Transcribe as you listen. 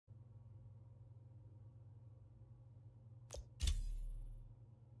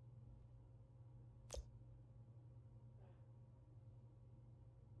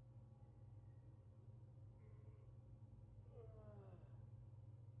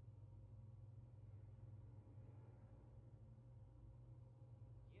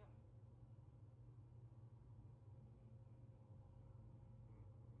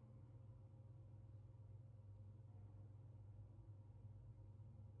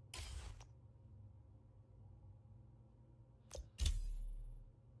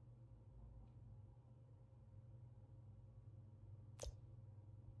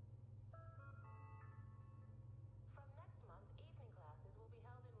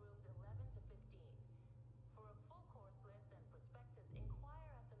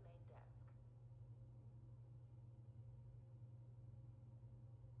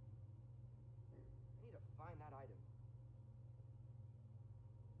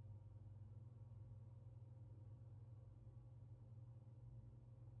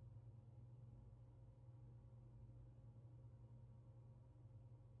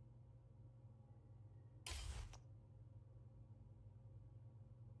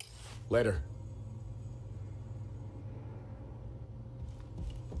Later.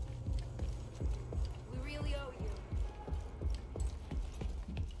 We really owe you.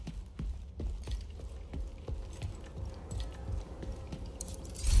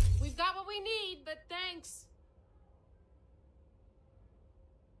 We've got what we need, but thanks.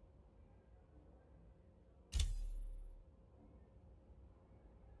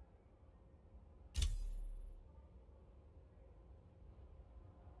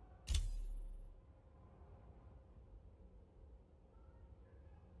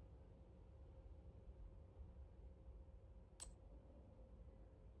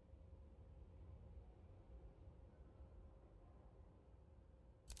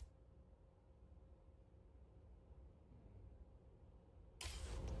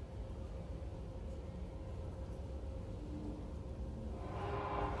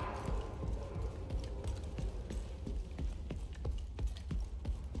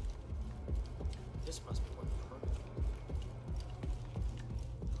 This must be one permanent.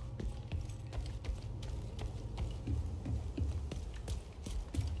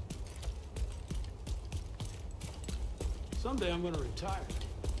 Someday I'm gonna retire.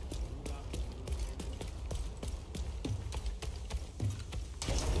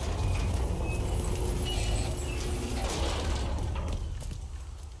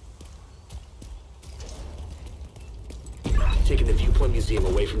 Taking the Viewpoint Museum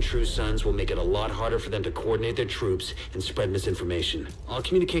away from True Sons will make it a lot harder for them to coordinate their troops and spread misinformation. All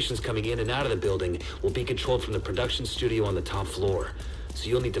communications coming in and out of the building will be controlled from the production studio on the top floor, so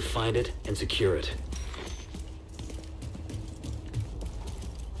you'll need to find it and secure it.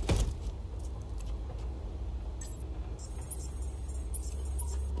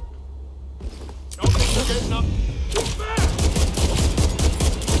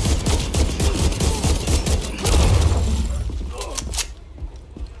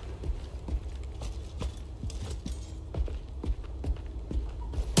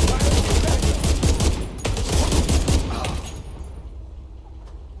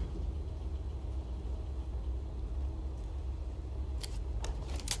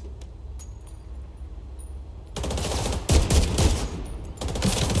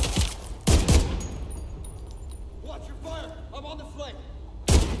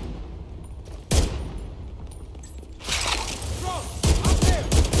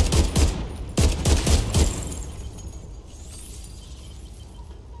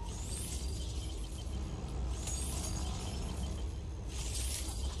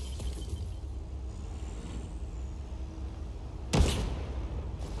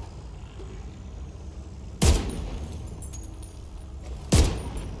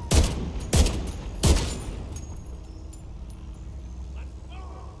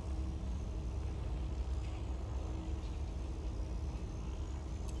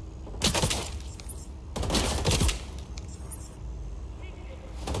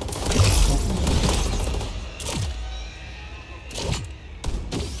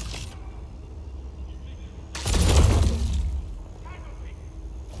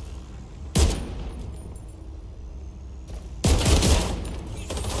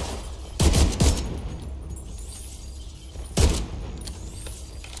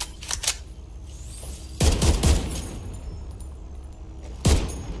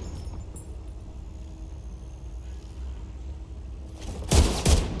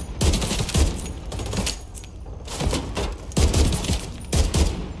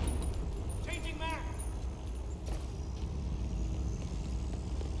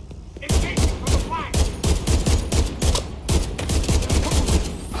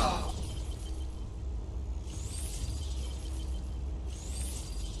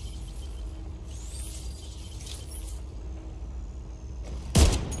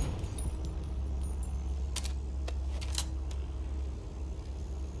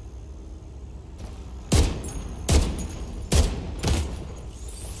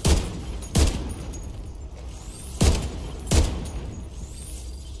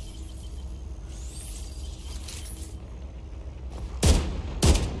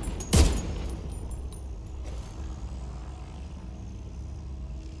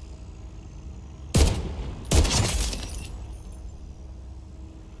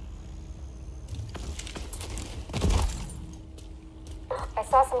 I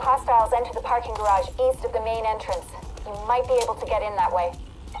saw some hostiles enter the parking garage east of the main entrance. You might be able to get in that way.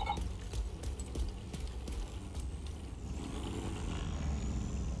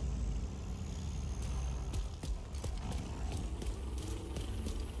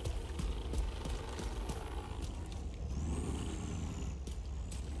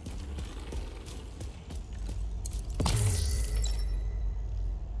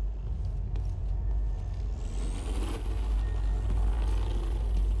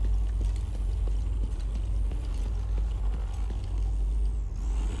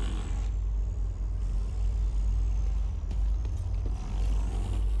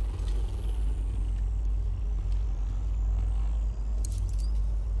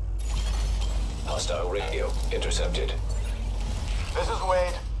 Hostile radio intercepted. This is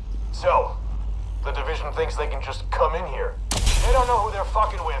Wade. So, the Division thinks they can just come in here. They don't know who they're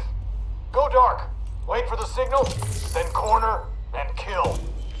fucking with. Go dark. Wait for the signal, then corner and kill.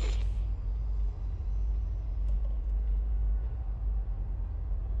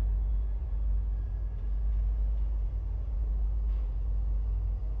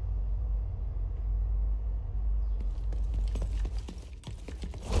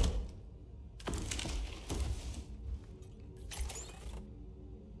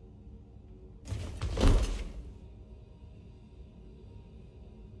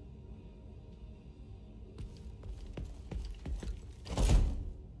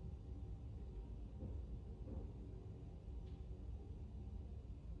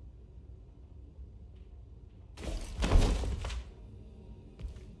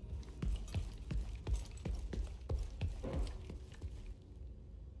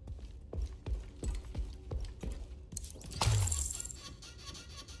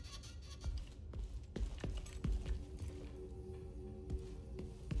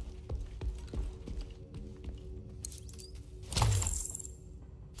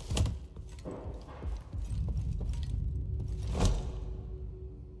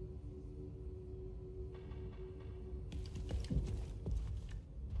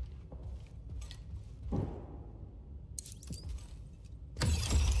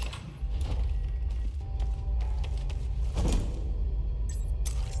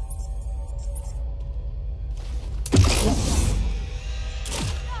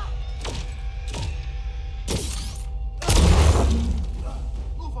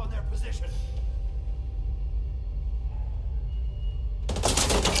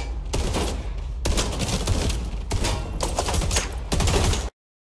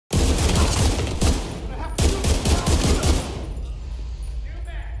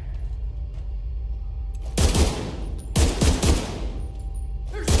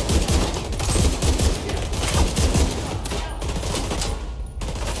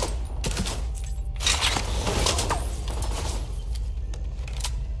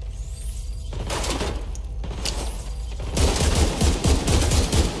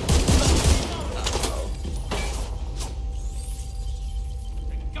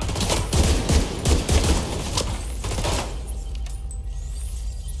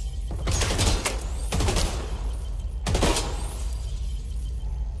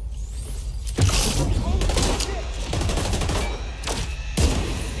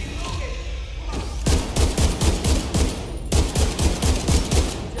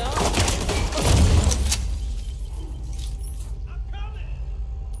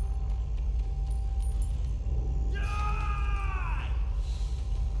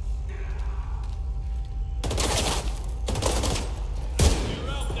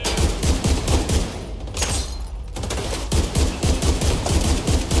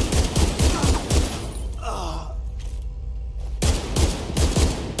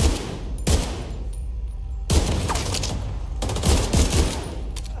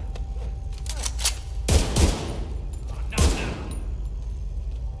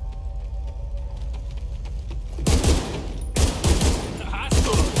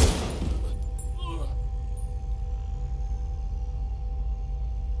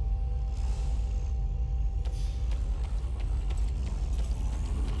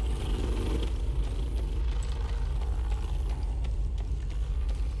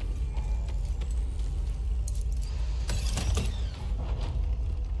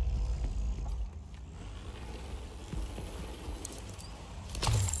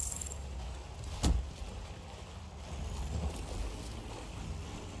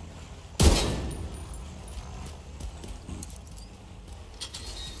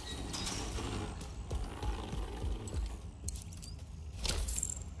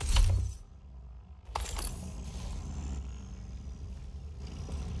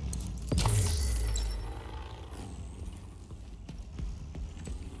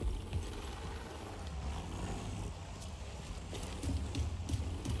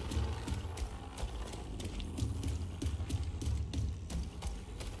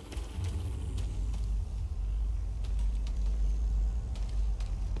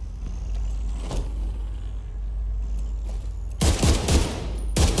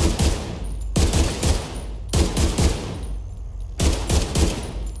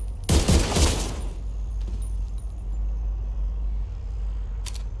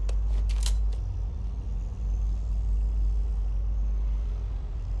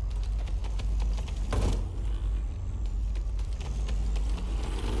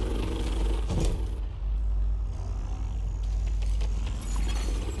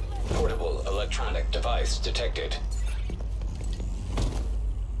 device detected.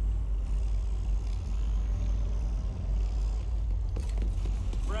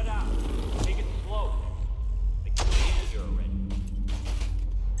 Spread out. Take it slow. Make it easier already.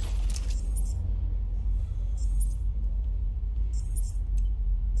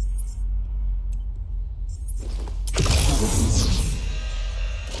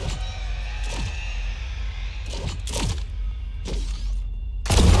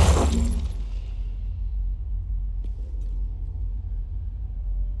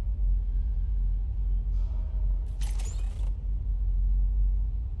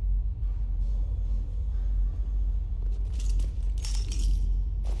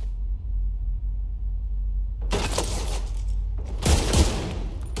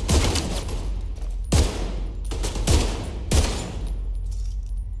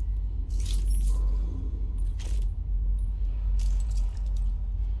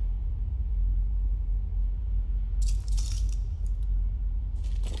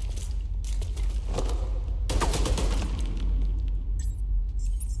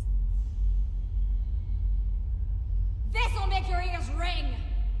 This'll make your ears ring!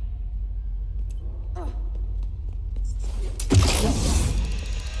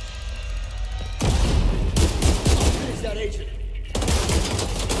 Finish that agent.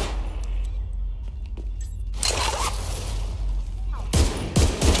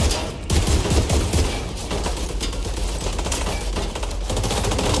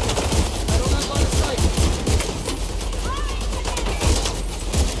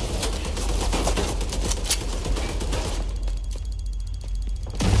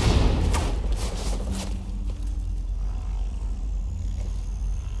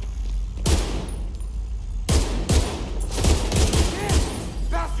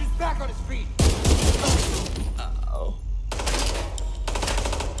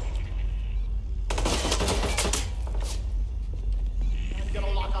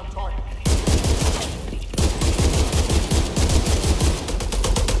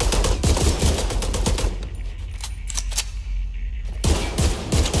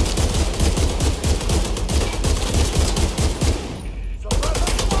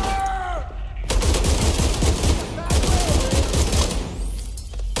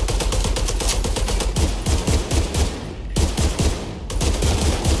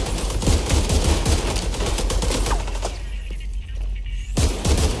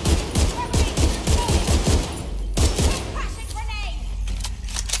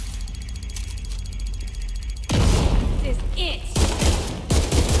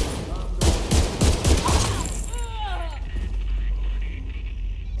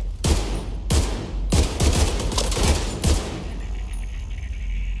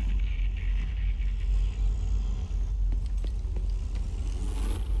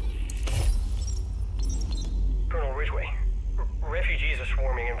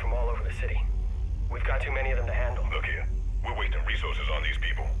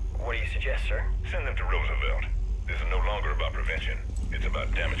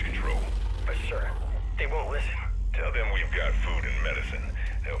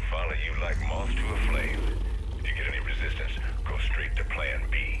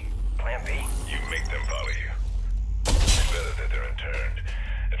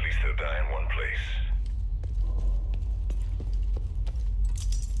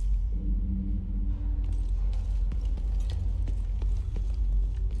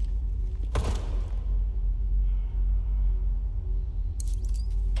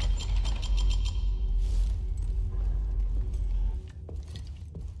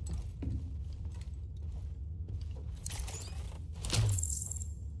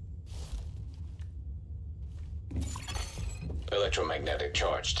 Electromagnetic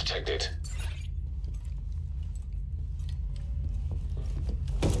charge detected.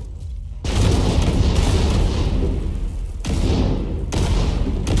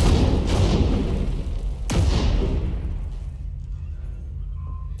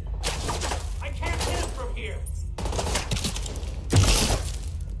 I can't hit it from here.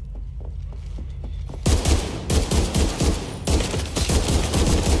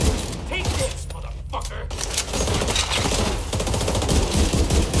 Take this, motherfucker!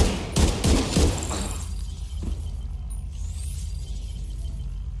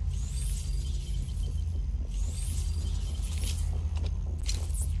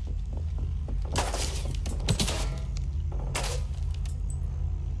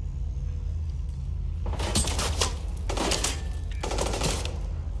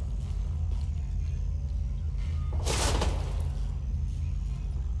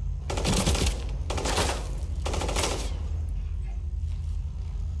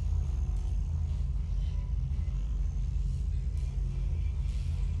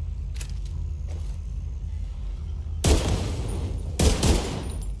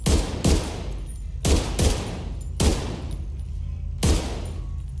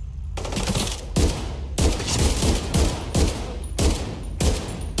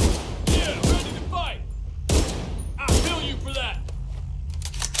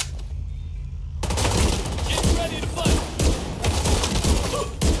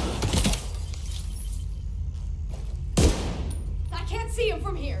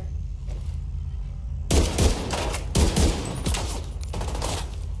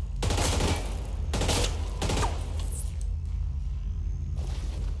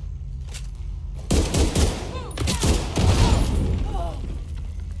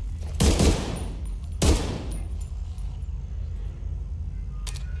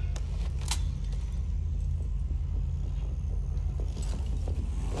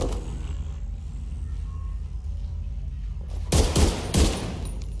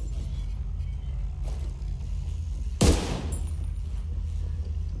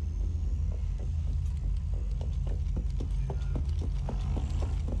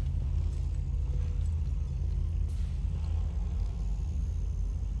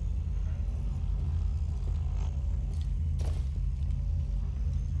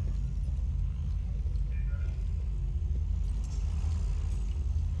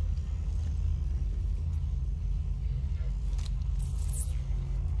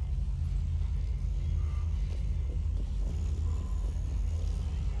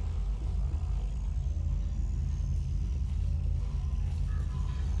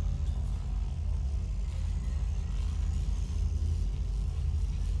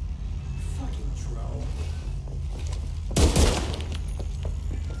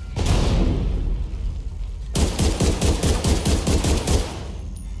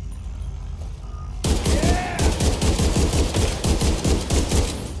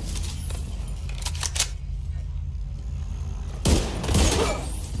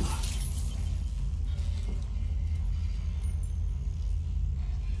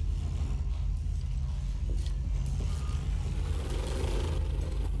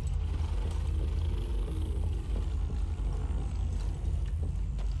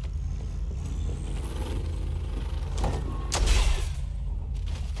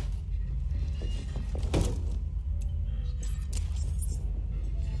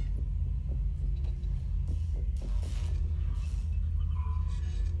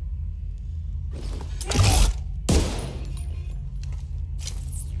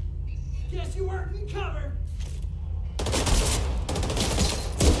 you weren't in cover.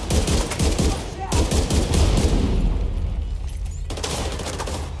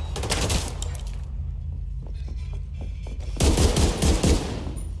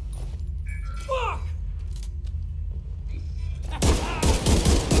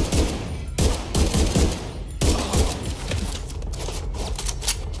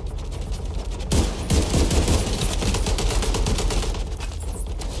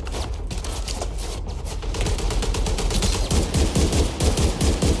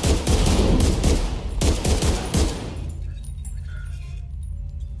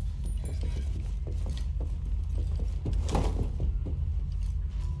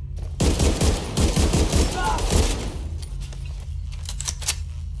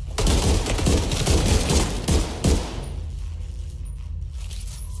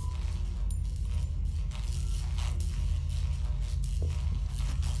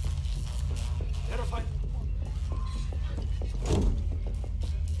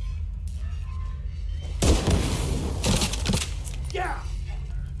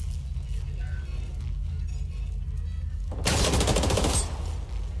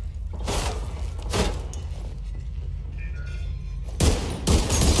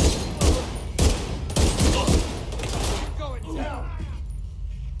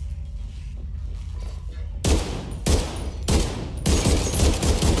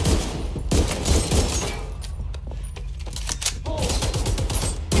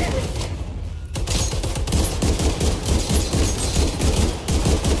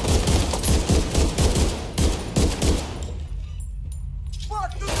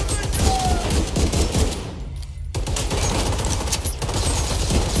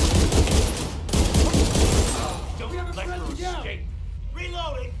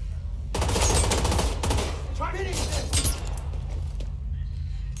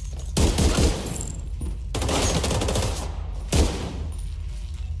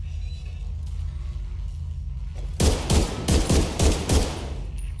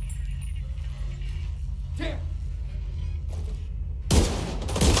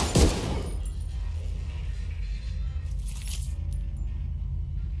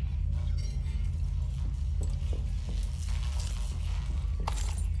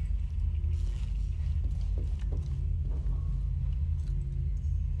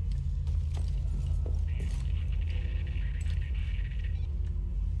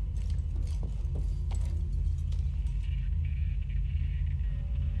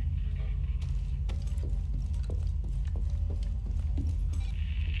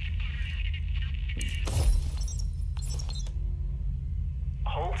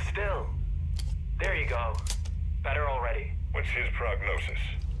 Still. There you go. Better already. What's his prognosis?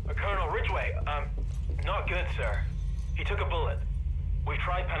 Colonel Ridgway, not good, sir. He took a bullet. We've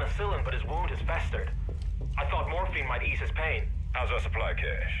tried penicillin, but his wound has festered. I thought morphine might ease his pain. How's our supply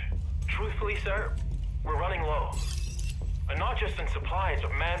cache? Truthfully, sir, we're running low. And not just in supplies,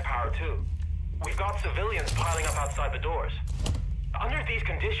 but manpower, too. We've got civilians piling up outside the doors. Under these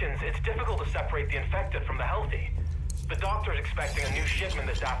conditions, it's difficult to separate the infected from the healthy. The doctor's expecting a new shipment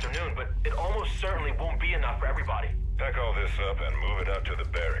this afternoon, but it almost certainly won't be enough for everybody. Pack all this up and move it out to the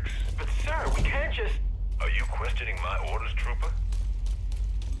barracks. But sir, we can't just... Are you questioning my orders, trooper?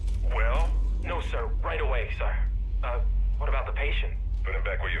 Well? No, sir. Right away, sir. What about the patient? Put him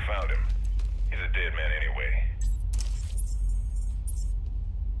back where you found him. He's a dead man anyway.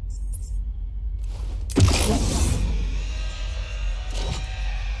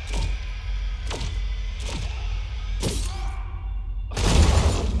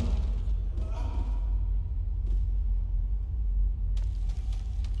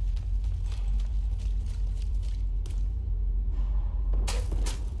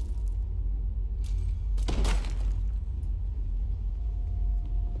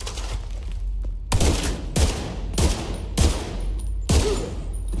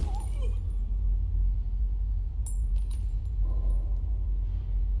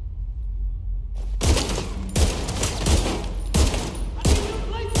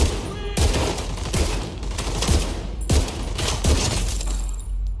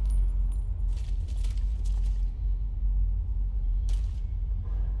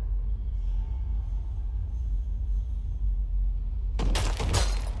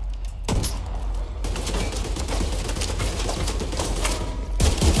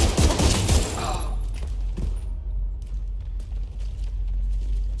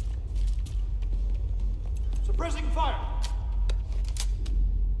 Suppressing fire!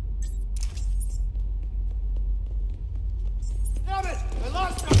 Damn it! I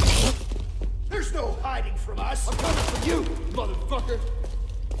lost him! There's no hiding from us! I'm coming for you, motherfucker!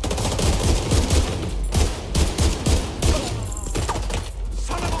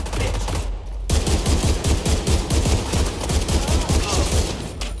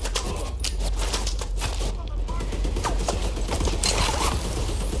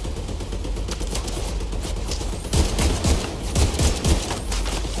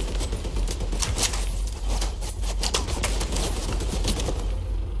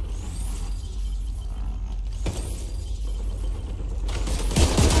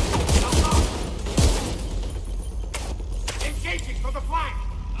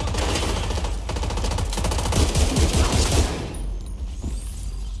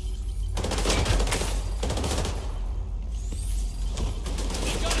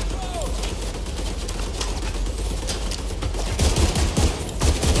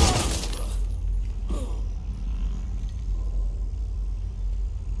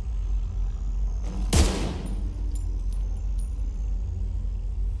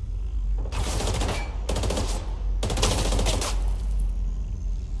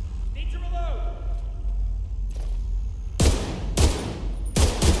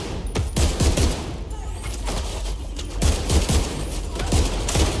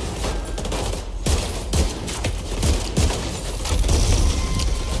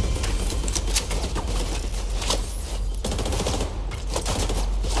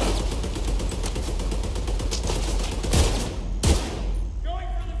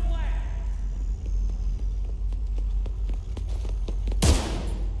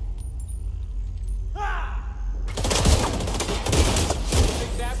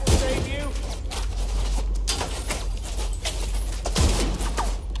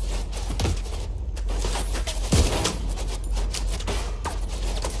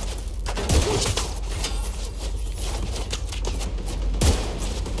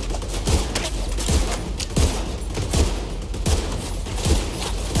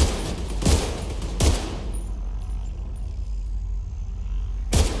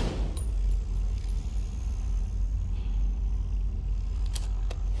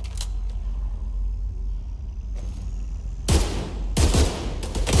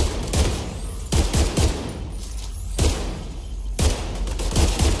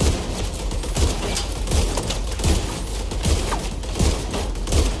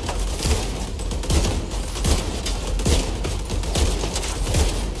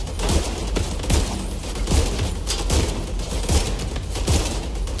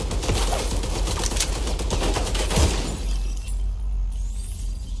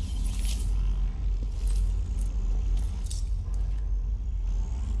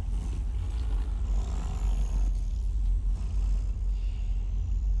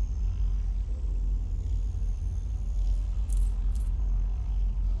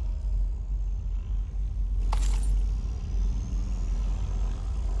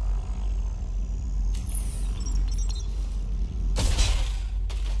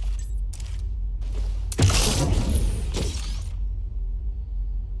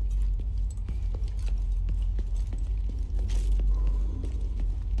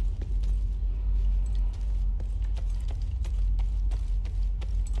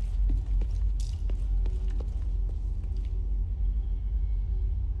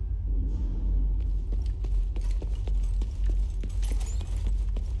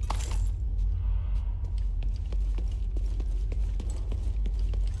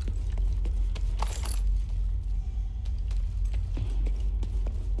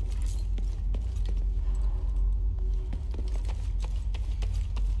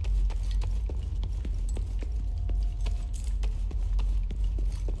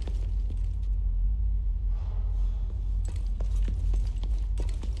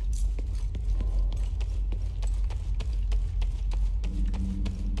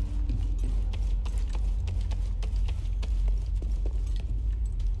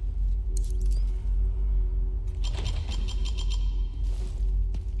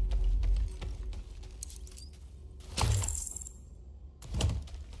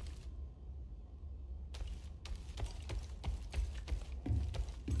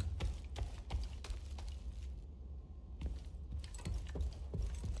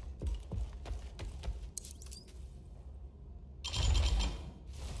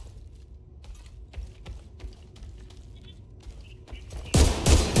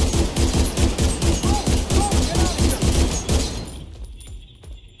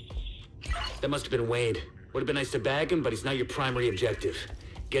 That must have been Wade. Would have been nice to bag him, but he's not your primary objective.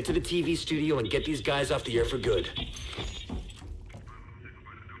 Get to the TV studio and get these guys off the air for good.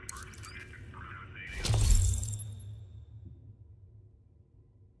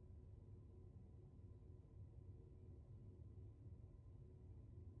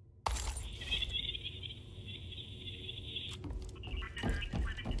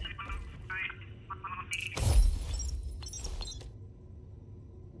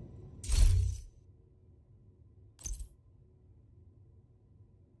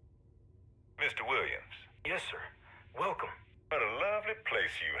 Mr. Williams. Yes, sir. Welcome. What a lovely place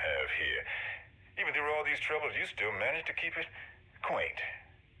you have here. Even through all these troubles, you still manage to keep it quaint.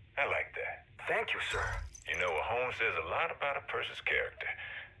 I like that. Thank you, sir. You know, a home says a lot about a person's character.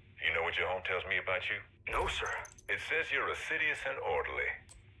 You know what your home tells me about you? No, sir. It says you're assiduous and orderly.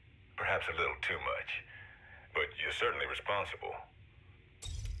 Perhaps a little too much. But you're certainly responsible.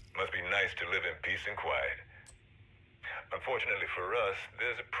 Must be nice to live in peace and quiet. Unfortunately for us,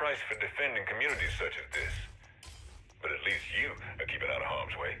 there's a price for defending communities such as this. But at least you are keeping out of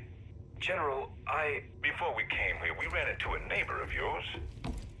harm's way. General, Before we came here, we ran into a neighbor of yours.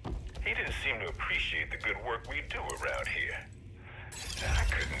 He didn't seem to appreciate the good work we do around here. I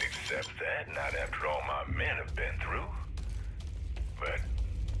couldn't accept that, not after all my men have been through. But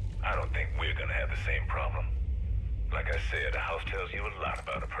I don't think we're gonna have the same problem. Like I said, a house tells you a lot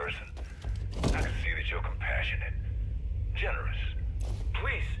about a person. I can see that you're compassionate. Generous.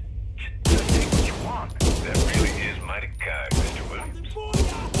 please, just take what you want. That really is mighty kind, Mr. Williams. People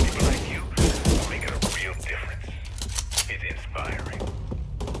like you are making a real difference. It's inspiring.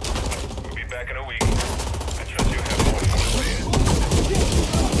 We'll be back in a week. I trust you'll have more fun there.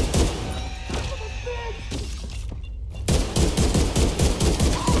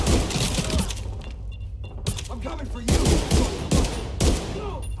 I'm coming for you.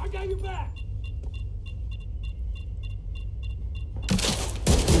 No, I got your back.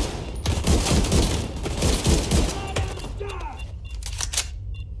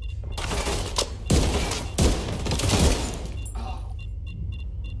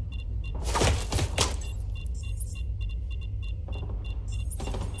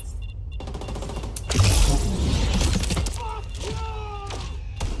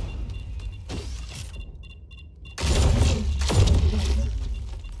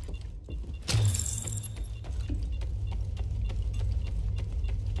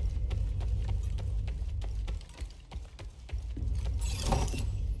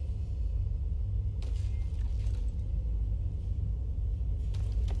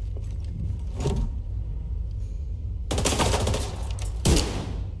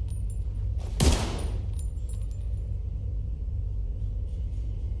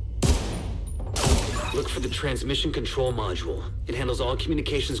 Look for the transmission control module. It handles all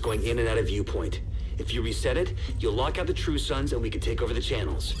communications going in and out of viewpoint. If you reset it, you'll lock out the True Sons and we can take over the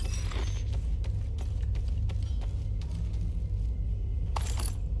channels.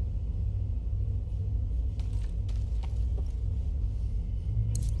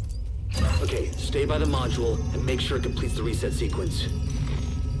 Okay, stay by the module and make sure it completes the reset sequence.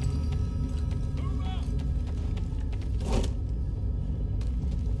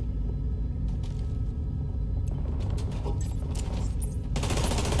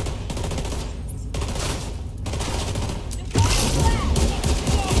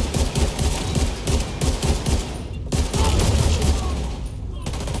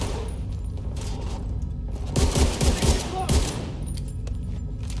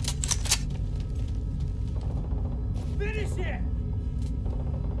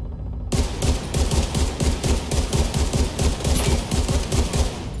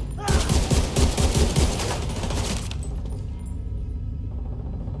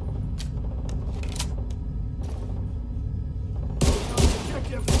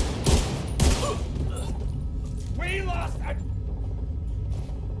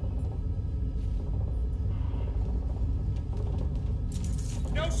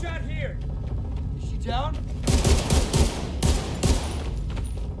 No shot here. Is she down?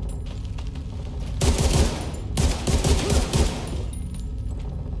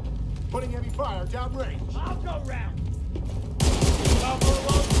 Putting heavy fire downrange. I'll go round.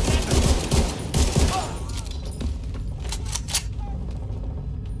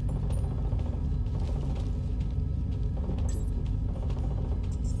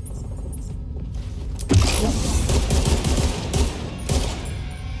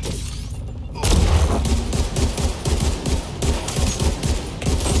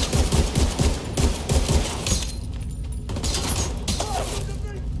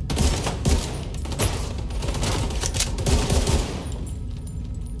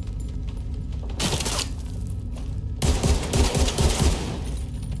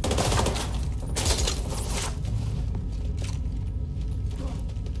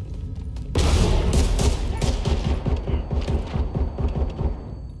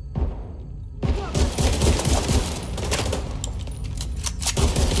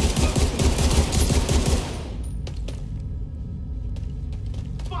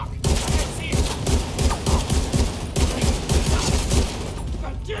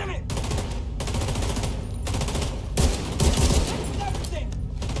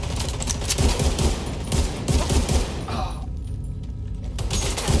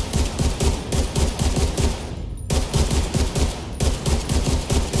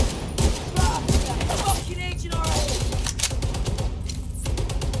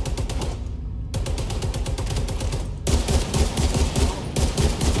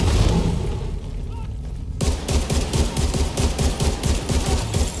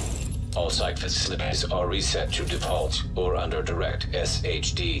 All site facilities are reset to default or under direct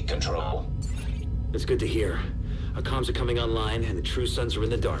SHD control. That's good to hear. Our comms are coming online, and the True Sons are in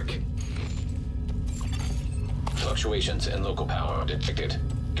the dark. Fluctuations in local power detected.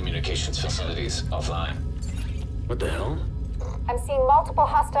 Communications facilities offline. What the hell? I'm seeing multiple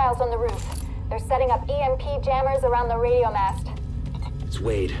hostiles on the roof. They're setting up EMP jammers around the radio mast. It's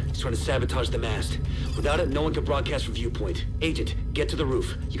Wade. He's trying to sabotage the mast. Without it, no one can broadcast from viewpoint. Agent, get to the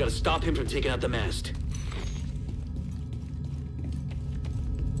roof. You gotta stop him from taking out the mast.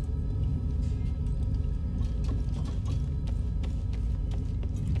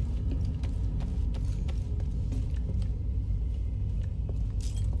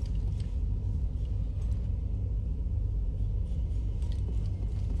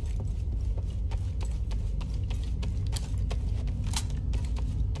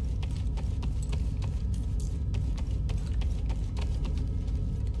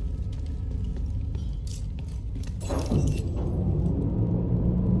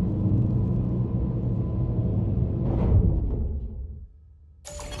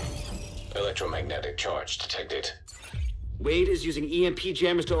 Electromagnetic charge detected. Wade is using EMP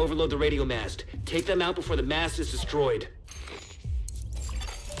jammers to overload the radio mast. Take them out before the mast is destroyed.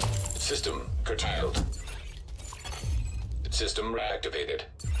 System curtailed. System reactivated.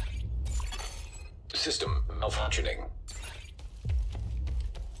 System malfunctioning.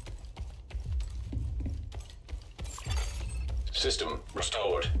 System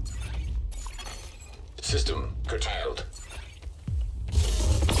restored. System curtailed.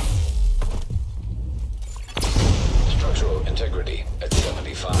 Structural integrity at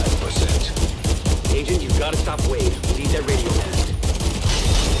 75%. Agent, you've gotta stop Wade. We need that radio mast.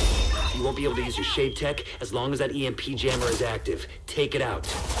 You won't be able to use your shade tech as long as that EMP jammer is active. Take it out.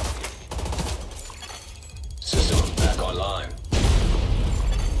 System back online.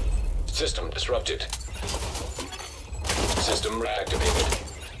 System disrupted. System reactivated.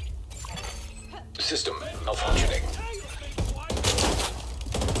 System malfunctioning.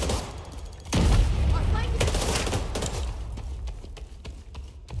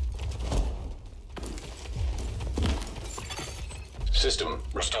 System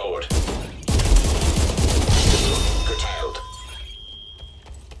restored. System curtailed.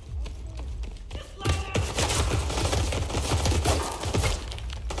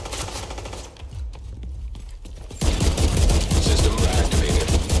 System reactivated.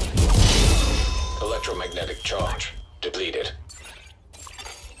 Electromagnetic charge depleted.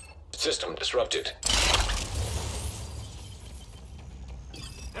 System disrupted.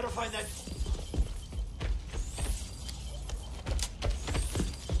 Gotta find that.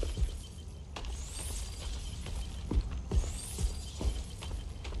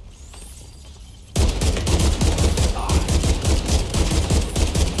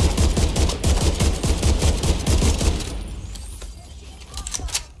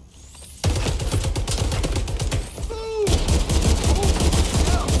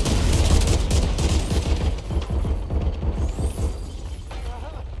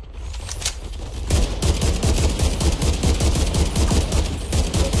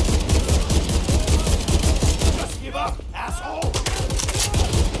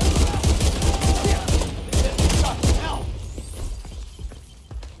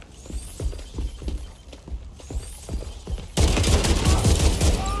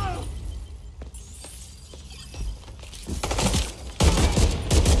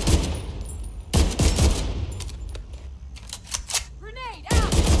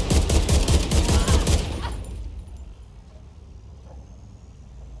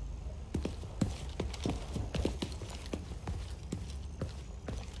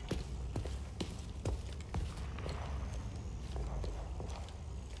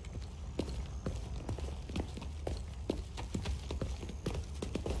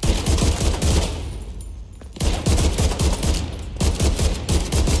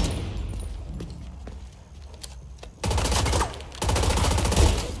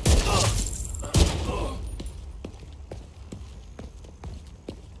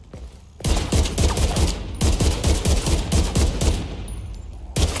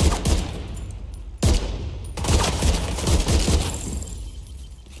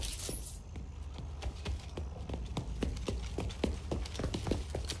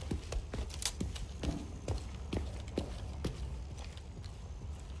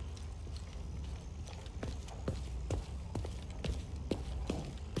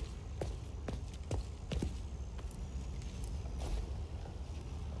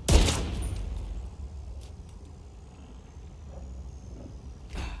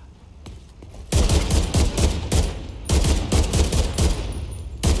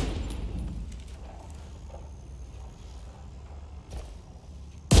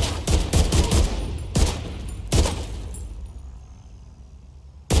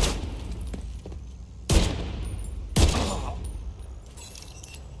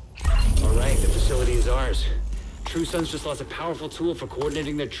 wires. True Sons just lost a powerful tool for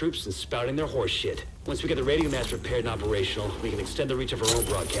coordinating their troops and spouting their horse shit. Once we get the radio mast repaired and operational, we can extend the reach of our own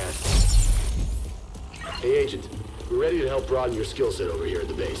broadcast. Hey, Agent. We're ready to help broaden your skill set over here at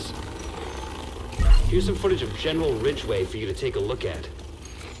the base. Here's some footage of General Ridgeway for you to take a look at.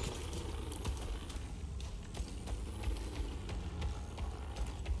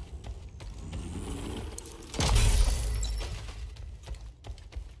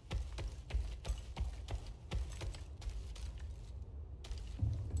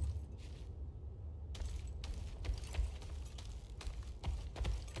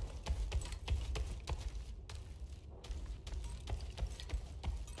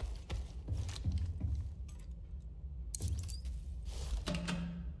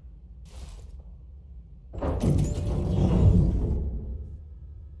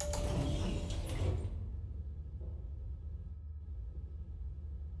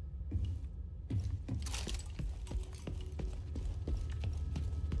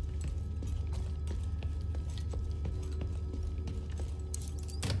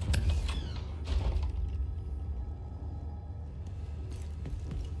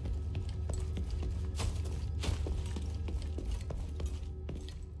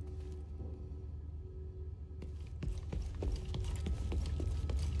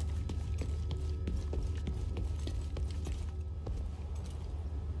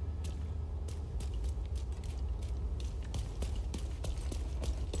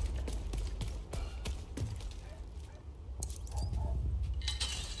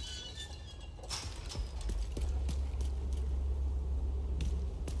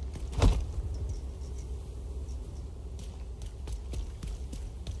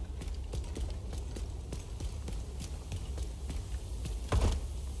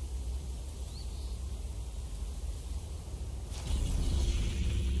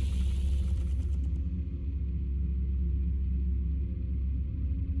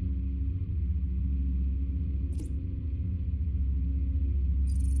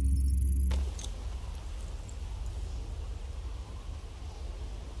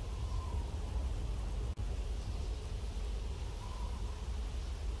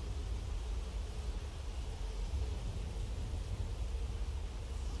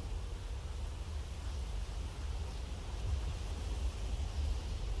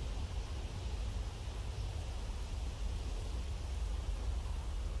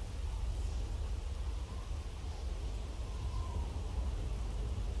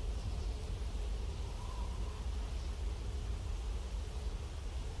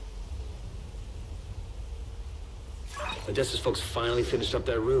 Odessa's folks finally finished up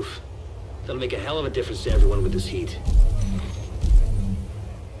that roof. That'll make a hell of a difference to everyone with this heat.